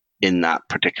treatment in that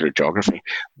particular geography,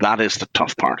 that is the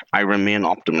tough part. I remain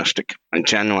optimistic. I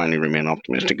genuinely remain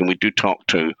optimistic. And we do talk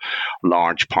to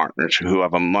large partners who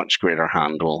have a much greater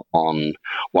handle on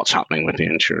what's happening with the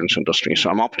insurance industry. So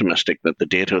I'm optimistic that the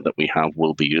data that we have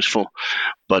will be useful,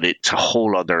 but it's a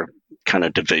whole other kind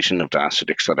of division of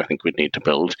Diaceutics that I think we need to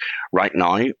build. Right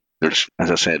now, there's,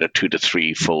 as I said, a 2 to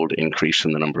 3-fold increase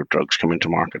in the number of drugs coming to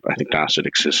market. I think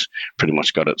Diaceutics has pretty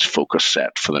much got its focus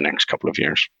set for the next couple of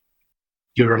years.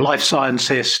 You're a life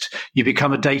scientist, you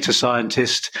become a data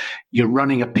scientist, you're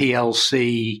running a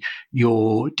PLC,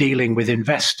 you're dealing with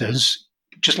investors.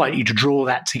 Just like you to draw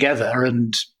that together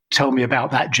and tell me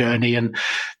about that journey and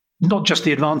not just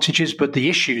the advantages, but the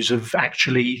issues of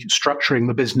actually structuring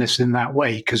the business in that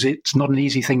way, because it's not an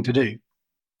easy thing to do.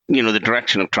 The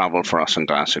direction of travel for us in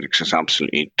Diaceutics is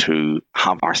absolutely to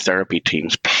have our therapy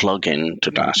teams plug in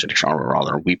to Diaceutics, or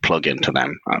rather, we plug into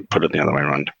them. I'll put it the other way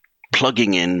around.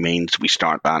 Plugging in means we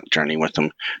start that journey with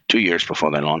them 2 years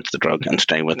before they launch the drug and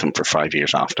stay with them for 5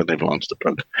 years after they've launched the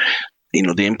drug.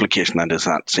 The implication that is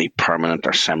that's a permanent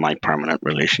or semi-permanent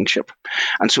relationship.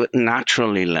 And so it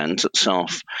naturally lends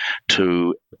itself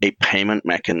to a payment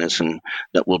mechanism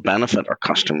that will benefit our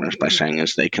customers by saying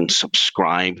is they can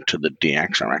subscribe to the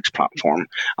DXRX platform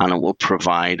and it will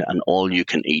provide an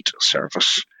all-you-can-eat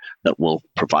service that will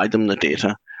provide them the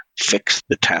data, fix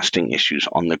the testing issues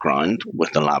on the ground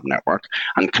with the lab network,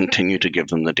 and continue to give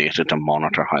them the data to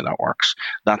monitor how that works.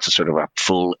 That's a sort of a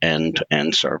full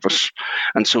end-to-end service.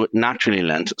 And so it naturally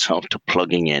lends itself to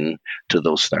plugging in to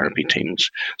those therapy teams.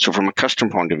 So from a customer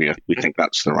point of view, we think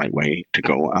that's the right way to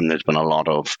go. And there's been a lot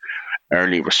of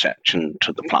early reception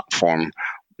to the platform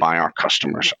by our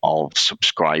customers of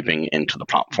subscribing into the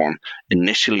platform,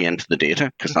 initially into the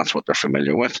data, because that's what they're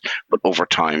familiar with, but over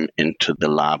time into the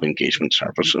lab engagement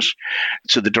services.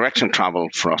 So the direction of travel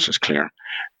for us is clear.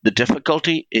 The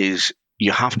difficulty is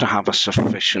you have to have a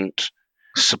sufficient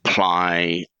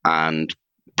supply and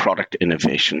product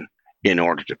innovation in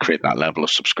order to create that level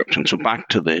of subscription. So back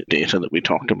to the data that we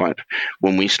talked about.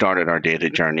 When we started our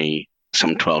data journey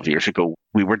some 12 years ago,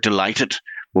 we were delighted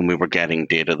when we were getting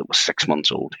data that was 6 months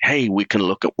old. Hey, we can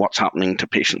look at what's happening to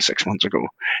patients 6 months ago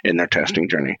in their testing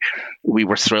journey. We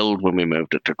were thrilled when we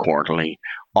moved it to quarterly.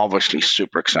 Obviously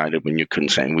super excited when you can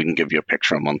say, we can give you a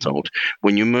picture a month old.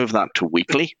 When you move that to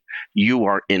weekly, you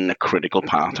are in the critical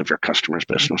path of your customer's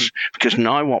business. Because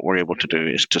now what we're able to do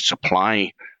is to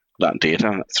supply that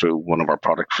data through one of our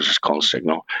products, which is called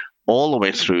Signal, all the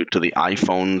way through to the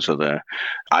iPhones or the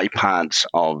iPads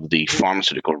of the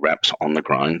pharmaceutical reps on the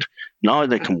ground. Now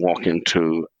they can walk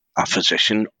into a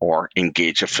physician or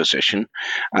engage a physician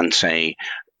and say,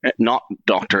 not,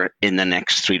 doctor, in the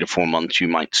next 3 to 4 months, you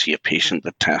might see a patient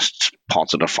that tests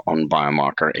positive on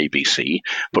biomarker ABC,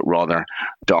 but rather,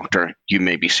 doctor, you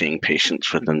may be seeing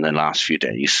patients within the last few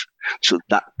days. So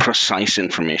that precise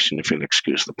information, if you'll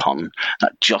excuse the pun,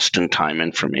 that just-in-time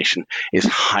information is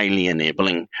highly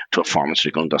enabling to a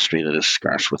pharmaceutical industry that is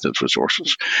scarce with its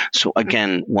resources. So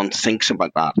again, one thinks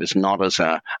about that as not as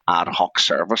an ad hoc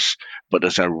service, but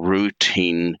as a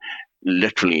routine,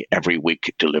 literally every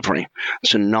week delivery.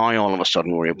 So now all of a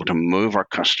sudden we're able to move our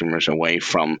customers away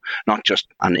from not just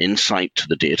an insight to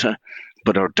the data,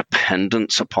 but our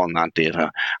dependence upon that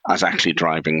data as actually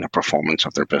driving the performance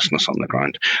of their business on the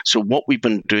ground. So what we've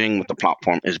been doing with the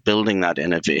platform is building that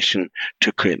innovation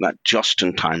to create that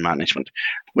just-in-time management.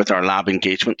 With our lab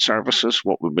engagement services,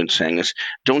 what we've been saying is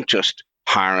don't just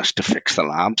hire us to fix the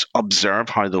labs, observe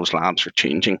how those labs are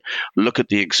changing, look at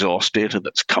the exhaust data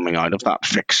that's coming out of that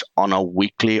fix on a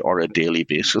weekly or a daily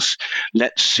basis.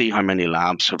 Let's see how many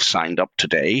labs have signed up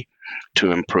today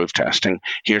to improve testing.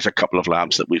 Here's a couple of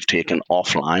labs that we've taken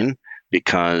offline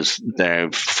because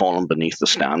they've fallen beneath the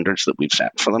standards that we've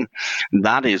set for them.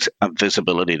 That is a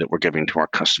visibility that we're giving to our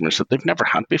customers that they've never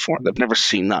had before. They've never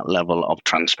seen that level of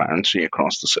transparency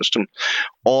across the system.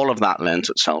 All of that lends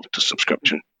itself to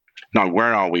subscription. Now,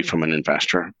 where are we from an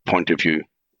investor point of view?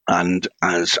 And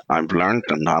as I've learned,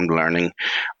 and I'm learning,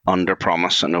 under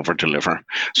promise and over deliver.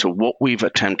 So what we've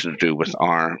attempted to do with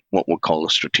our, what we'll call a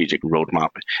strategic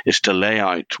roadmap, is to lay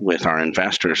out with our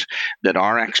investors that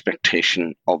our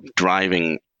expectation of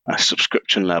driving a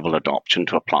subscription level adoption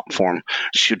to a platform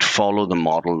should follow the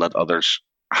model that others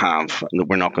have.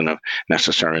 We're not going to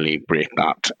necessarily break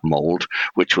that mold,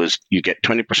 which was you get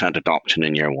 20% adoption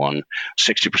in year 1,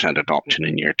 60% adoption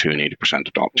in year 2, and 80%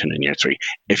 adoption in year 3,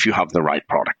 if you have the right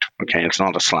product. Okay, it's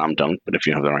not a slam dunk, but if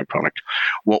you have the right product.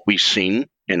 What we've seen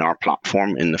in our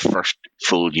platform in the first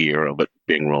full year of it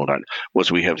being rolled out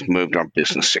was we have moved our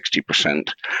business 60%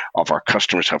 of our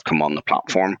customers have come on the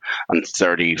platform, and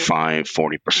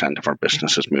 35-40% of our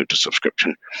business has moved to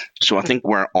subscription. So I think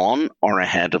we're on or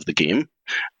ahead of the game.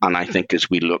 And I think as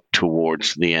we look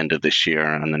towards the end of this year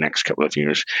and the next couple of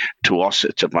years, to us,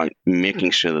 it's about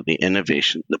making sure that the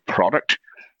innovation, the product,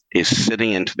 is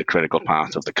sitting into the critical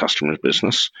path of the customer's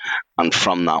business. And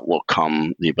from that will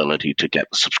come the ability to get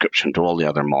the subscription to all the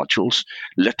other modules,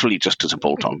 literally just as a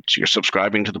bolt-on. So you're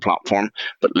subscribing to the platform,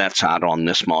 but let's add on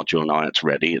this module now. It's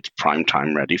ready. It's prime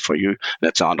time ready for you.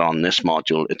 Let's add on this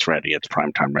module. It's ready. It's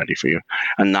prime time ready for you.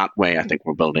 And that way, I think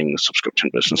we're building the subscription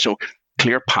business. So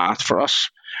clear path for us.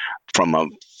 From a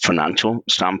financial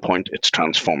standpoint, it's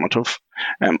transformative.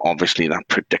 Obviously, that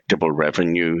predictable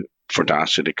revenue for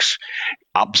Diaceutics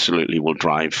absolutely will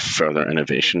drive further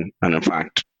innovation. And in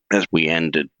fact, as we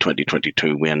ended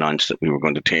 2022, we announced that we were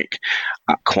going to take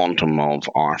a quantum of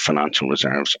our financial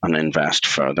reserves and invest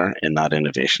further in that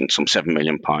innovation, some £7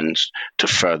 million to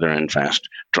further invest,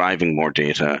 driving more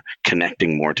data,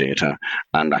 connecting more data,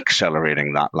 and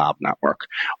accelerating that lab network.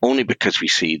 Only because we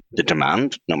see the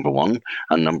demand, number one,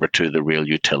 and number two, the real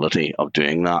utility of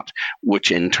doing that,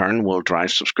 which in turn will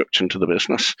drive subscription to the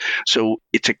business. So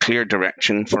it's a clear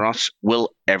direction for us.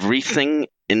 Will everything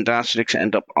in Diaceutics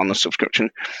end up on a subscription?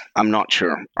 I'm not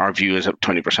sure. Our view is that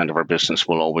 20% of our business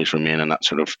will always remain in that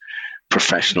sort of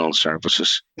professional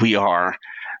services. We are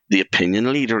the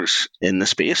opinion leaders in the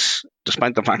space.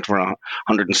 Despite the fact we're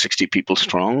 160 people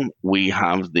strong, we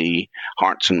have the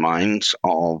hearts and minds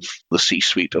of the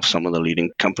C-suite of some of the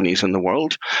leading companies in the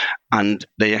world, and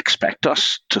they expect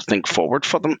us to think forward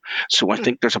for them. So I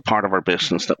think there's a part of our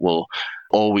business that will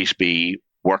always be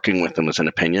working with them as an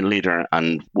opinion leader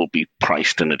and will be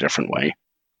priced in a different way.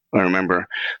 I remember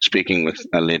speaking with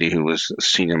a lady who was a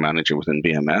senior manager within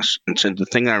BMS and said, the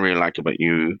thing I really like about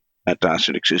you at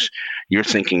Diaceutics is you're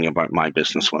thinking about my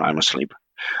business when I'm asleep.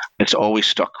 It's always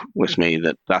stuck with me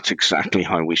that that's exactly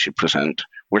how we should present.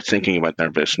 We're thinking about their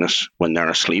business when they're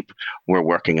asleep. We're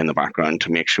working in the background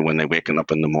to make sure when they're waking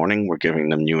up in the morning, we're giving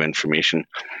them new information,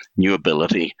 new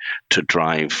ability to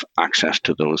drive access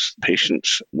to those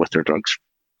patients with their drugs.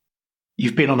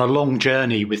 You've been on a long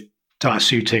journey with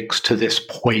Diaceutics to this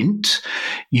point.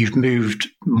 You've moved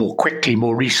more quickly,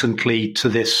 more recently, to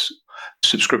this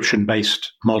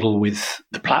subscription-based model with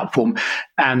the platform.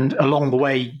 And along the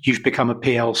way, you've become a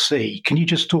PLC. Can you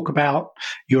just talk about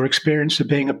your experience of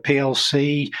being a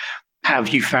PLC? How have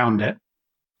you found it?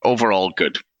 Overall,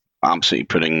 good. Absolutely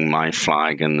putting my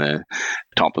flag in the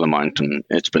top of the mountain.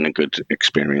 It's been a good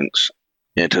experience.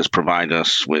 It has provided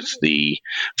us with the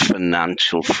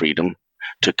financial freedom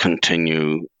to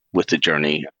continue with the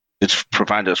journey. It's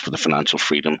provided us with the financial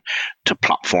freedom to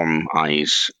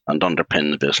platformize and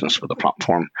underpin the business with a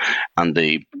platform, and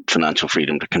the financial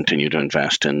freedom to continue to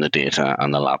invest in the data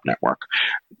and the lab network.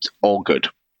 It's all good.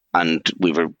 And we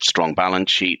have a strong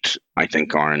balance sheet. I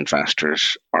think our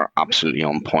investors are absolutely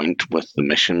on point with the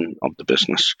mission of the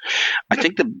business. I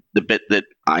think the bit that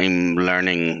I'm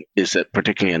learning is that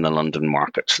particularly in the London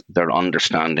markets, their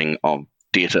understanding of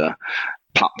data,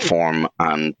 platform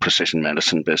and precision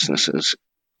medicine businesses,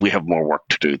 we have more work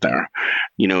to do there.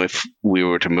 You know, if we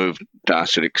were to move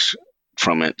Diaceutics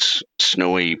from its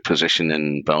snowy position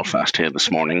in Belfast here this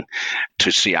morning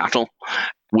to Seattle,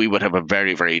 we would have a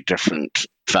very, very different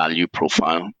value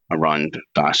profile around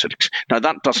Diaceutics. Now,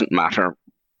 that doesn't matter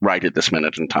right at this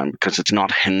minute in time because it's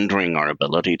not hindering our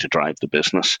ability to drive the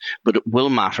business, but it will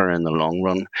matter in the long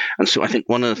run. And so I think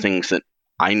one of the things that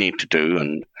I need to do,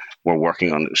 and we're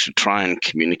working on it, is to try and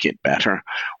communicate better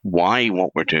why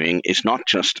what we're doing is not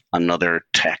just another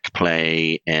tech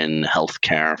play in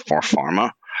healthcare for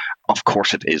pharma. Of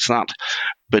course it is that,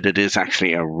 but it is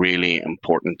actually a really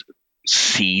important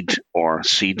seed or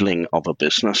seedling of a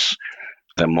business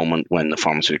the moment when the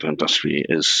pharmaceutical industry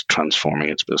is transforming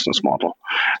its business model.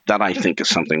 That I think is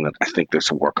something that I think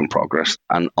there's a work in progress.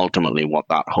 And ultimately what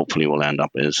that hopefully will end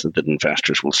up is that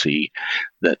investors will see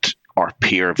that our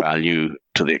peer value,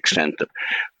 to the extent that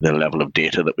the level of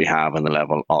data that we have and the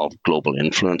level of global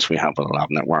influence we have with the lab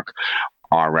network,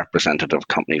 are representative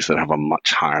companies that have a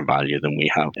much higher value than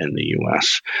we have in the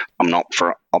US. I'm not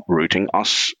for uprooting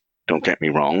us, don't get me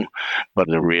wrong, but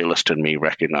the realist in me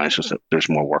recognizes that there's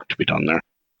more work to be done there.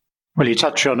 Well, you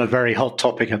touch on a very hot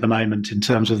topic at the moment in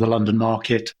terms of the London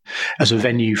market as a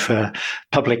venue for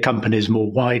public companies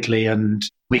more widely. And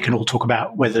we can all talk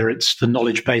about whether it's the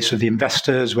knowledge base of the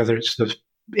investors, whether it's the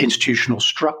institutional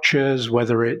structures,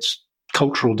 whether it's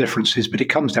cultural differences, but it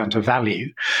comes down to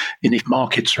value. And if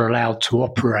markets are allowed to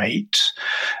operate,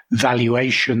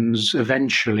 valuations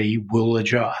eventually will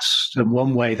adjust. And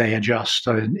one way they adjust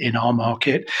in our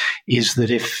market is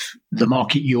that if the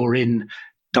market you're in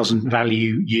doesn't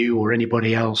value you or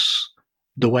anybody else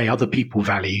the way other people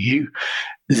value you,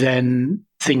 then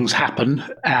things happen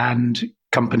and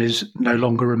companies no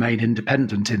longer remain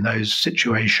independent in those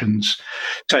situations.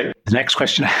 So the next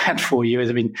question I had for you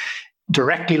is,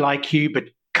 directly like you, but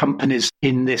companies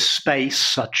in this space,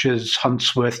 such as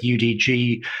Huntsworth,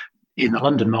 UDG, in the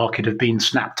London market have been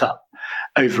snapped up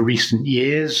over recent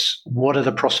years. What are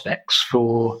the prospects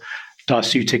for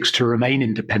Diaceutics to remain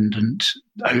independent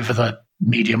over the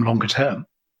medium, longer term?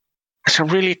 It's a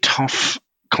really tough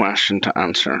question to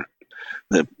answer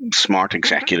The smart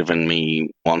executive in me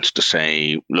wants to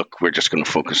say, look, we're just going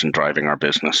to focus on driving our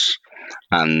business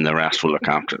and the rest will look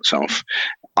after itself.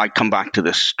 I come back to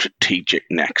this strategic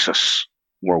nexus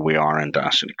where we are in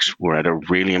Diaceutics. We're at a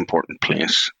really important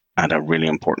place at a really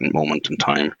important moment in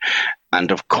time.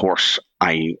 And of course,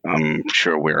 I am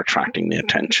sure we're attracting the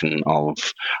attention of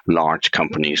large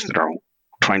companies that are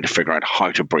trying to figure out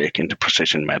how to break into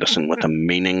precision medicine with a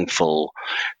meaningful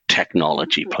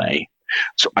technology play.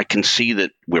 So I can see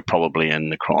that we're probably in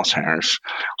the crosshairs.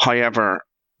 However,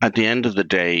 at the end of the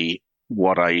day,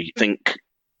 what I think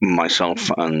myself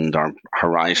and our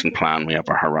Horizon plan, we have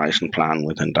a Horizon plan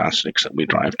within Diaceutics that we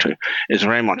drive to, is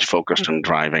very much focused on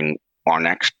driving our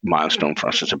next milestone for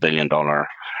us is $1 billion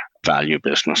value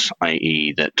business,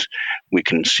 i.e. that we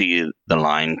can see the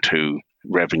line to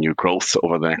revenue growth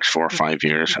over the next 4 or 5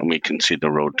 years, and we can see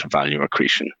the road to value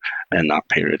accretion in that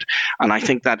period. And I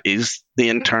think that is the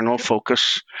internal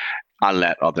focus. I'll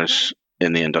let others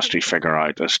in the industry figure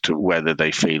out as to whether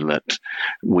they feel that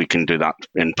we can do that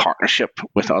in partnership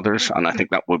with others. And I think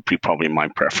that would be probably my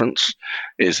preference,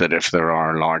 is that if there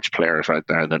are large players out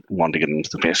there that want to get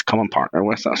into the space, come and partner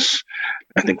with us.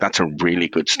 I think that's a really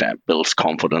good step, builds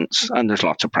confidence, and there's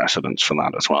lots of precedents for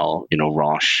that as well. You know,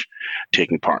 Roche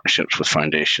taking partnerships with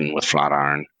Foundation, with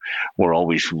Flatiron, were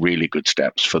always really good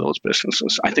steps for those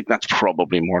businesses. I think that's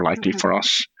probably more likely for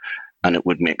us. And it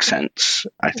would make sense,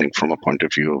 I think, from a point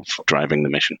of view of driving the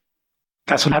mission.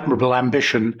 That's an admirable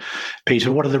ambition,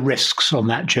 Peter. What are the risks on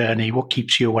that journey? What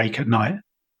keeps you awake at night?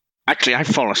 Actually, I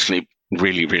fall asleep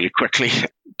really, really quickly.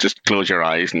 Just close your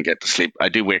eyes and get to sleep. I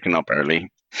do waking up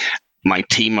early. My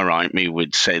team around me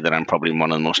would say that I'm probably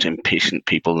one of the most impatient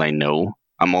people they know.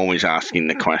 I'm always asking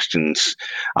the questions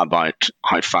about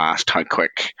how fast, how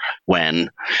quick, when.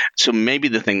 So maybe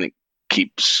the thing that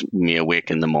keeps me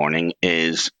awake in the morning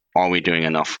is, are we doing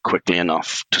enough quickly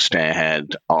enough to stay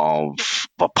ahead of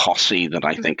a posse that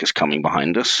I think is coming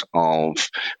behind us, of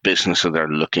businesses that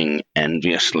are looking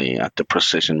enviously at the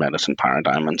precision medicine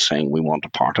paradigm and saying we want a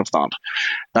part of that?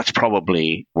 That's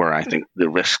probably where I think the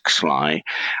risks lie.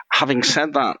 Having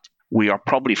said that, we are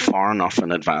probably far enough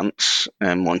in advance,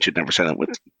 and one should never say that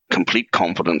with complete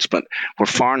confidence, but we're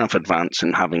far enough advanced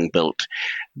in having built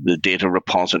the data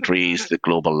repositories, the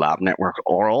global lab network,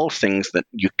 are all things that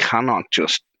you cannot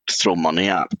just throw money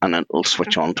at and it will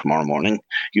switch on tomorrow morning.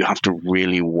 You have to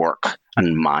really work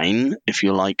and mine, if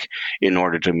you like, in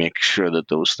order to make sure that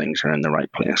those things are in the right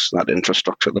place, that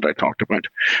infrastructure that I talked about.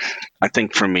 I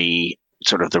think for me,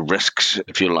 sort of the risks,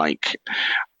 if you like,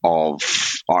 of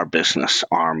our business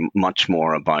are much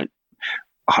more about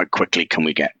how quickly can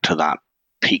we get to that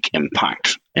peak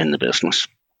impact in the business.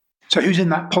 So who's in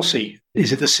that posse?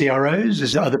 Is it the CROs?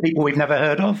 Is it other people we've never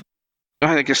heard of?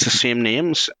 I think it's the same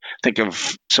names. Think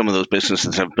of some of those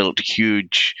businesses that have built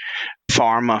huge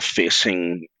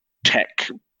pharma-facing tech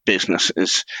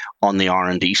businesses on the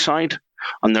R&D side,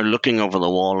 and they're looking over the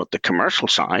wall at the commercial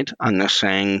side, and they're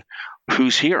saying,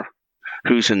 who's here?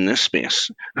 Who's in this space?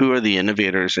 Who are the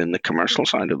innovators in the commercial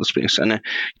side of the space? And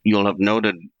you'll have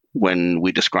noted when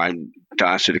we describe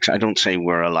Diaceutics, I don't say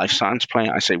we're a life science play.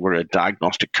 I say we're a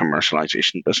diagnostic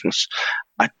commercialization business.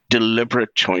 A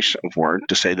deliberate choice of word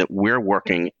to say that we're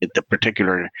working at the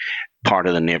particular part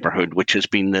of the neighborhood which has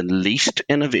been the least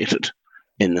innovated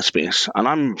in the space. And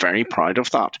I'm very proud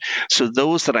of that. So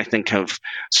those that I think have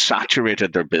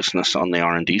saturated their business on the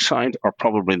R&D side are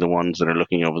probably the ones that are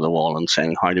looking over the wall and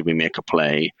saying, how do we make a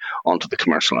play onto the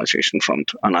commercialization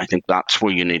front? And I think that's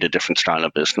where you need a different style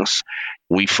of business.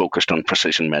 We focused on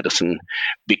precision medicine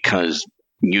because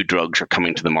new drugs are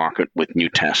coming to the market with new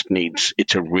test needs.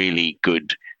 It's a really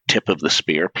good tip of the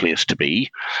spear place to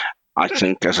be. I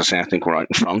think, as I say, I think we're out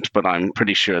in front, but I'm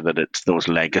pretty sure that it's those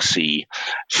legacy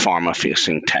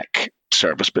pharma-facing tech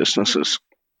service businesses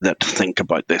that think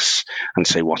about this and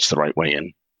say, what's the right way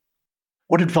in?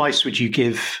 What advice would you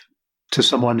give to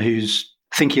someone who's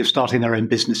thinking of starting their own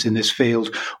business in this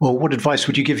field? Or what advice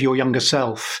would you give your younger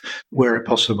self, were it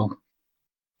possible?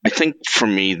 I think for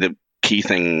me, the key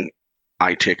thing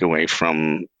I take away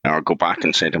from, or go back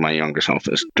and say to my younger self,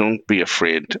 is don't be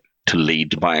afraid to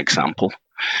lead by example.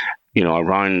 You know,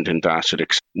 around in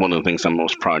Diaceutics, one of the things I'm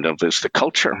most proud of is the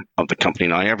culture of the company.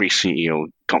 Now, every CEO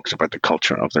talks about the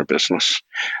culture of their business.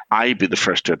 I'd be the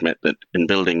first to admit that in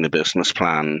building the business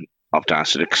plan of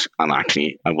Diaceutics, and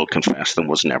actually, I will confess, there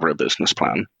was never a business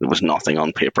plan. There was nothing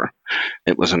on paper.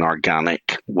 It was an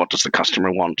organic, what does the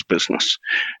customer want business.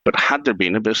 But had there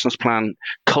been a business plan,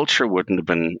 culture wouldn't have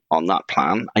been on that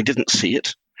plan. I didn't see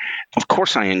it. Of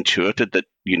course, I intuited that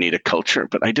you need a culture,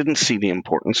 but I didn't see the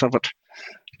importance of it.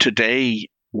 Today,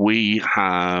 We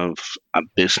have a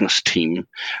business team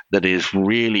that is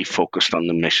really focused on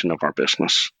the mission of our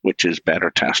business, which is better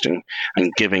testing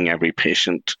and giving every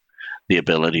patient the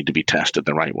ability to be tested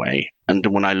the right way. And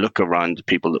when I look around, the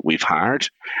people that we've hired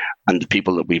and the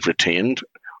people that we've retained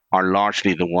are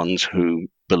largely the ones who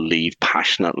believe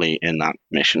passionately in that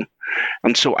mission.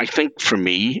 And so I think for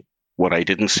me, what I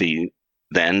didn't see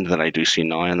then that I do see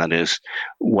now, and that is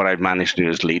what I've managed to do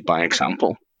is lead by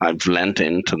example. I've lent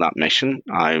into that mission.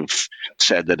 I've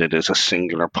said that it is a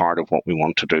singular part of what we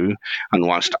want to do. And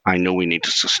whilst I know we need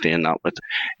to sustain that with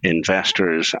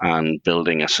investors and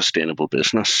building a sustainable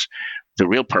business, the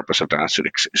real purpose of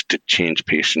Diaceutics is to change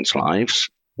patients' lives.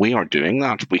 We are doing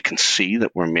that. We can see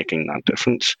that we're making that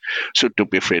difference. So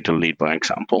don't be afraid to lead by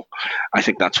example. I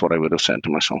think that's what I would have said to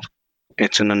myself.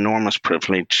 It's an enormous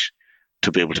privilege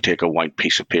to be able to take a white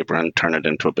piece of paper and turn it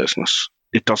into a business.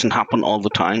 It doesn't happen all the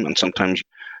time, and sometimes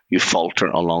you falter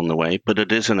along the way, but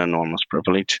it is an enormous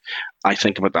privilege. I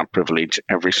think about that privilege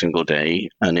every single day,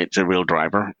 and it's a real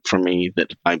driver for me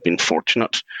that I've been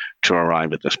fortunate to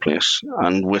arrive at this place.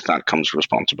 And with that comes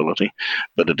responsibility,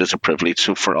 but it is a privilege.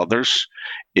 So for others,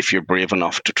 if you're brave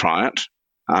enough to try it,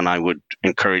 and I would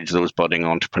encourage those budding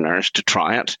entrepreneurs to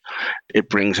try it, it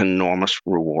brings enormous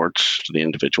rewards to the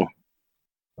individual.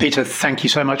 Peter, thank you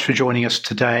so much for joining us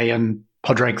today. And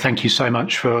Padraig, thank you so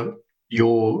much for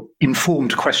your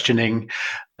informed questioning.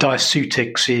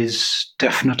 Diaceutics is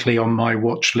definitely on my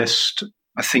watch list.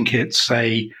 I think it's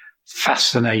a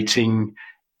fascinating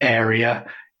area.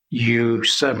 You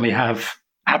certainly have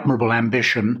admirable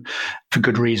ambition for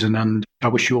good reason, and I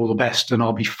wish you all the best, and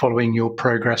I'll be following your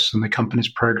progress and the company's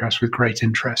progress with great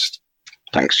interest.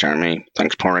 Thanks, Jeremy.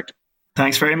 Thanks, Padraig.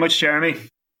 Thanks very much, Jeremy.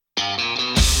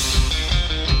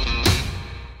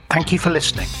 Thank you for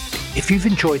listening. If you've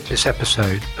enjoyed this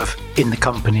episode of In the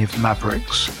Company of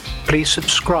Mavericks, please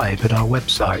subscribe at our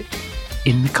website,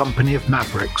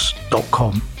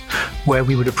 inthecompanyofmavericks.com, where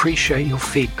we would appreciate your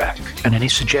feedback and any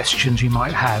suggestions you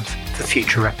might have for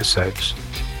future episodes.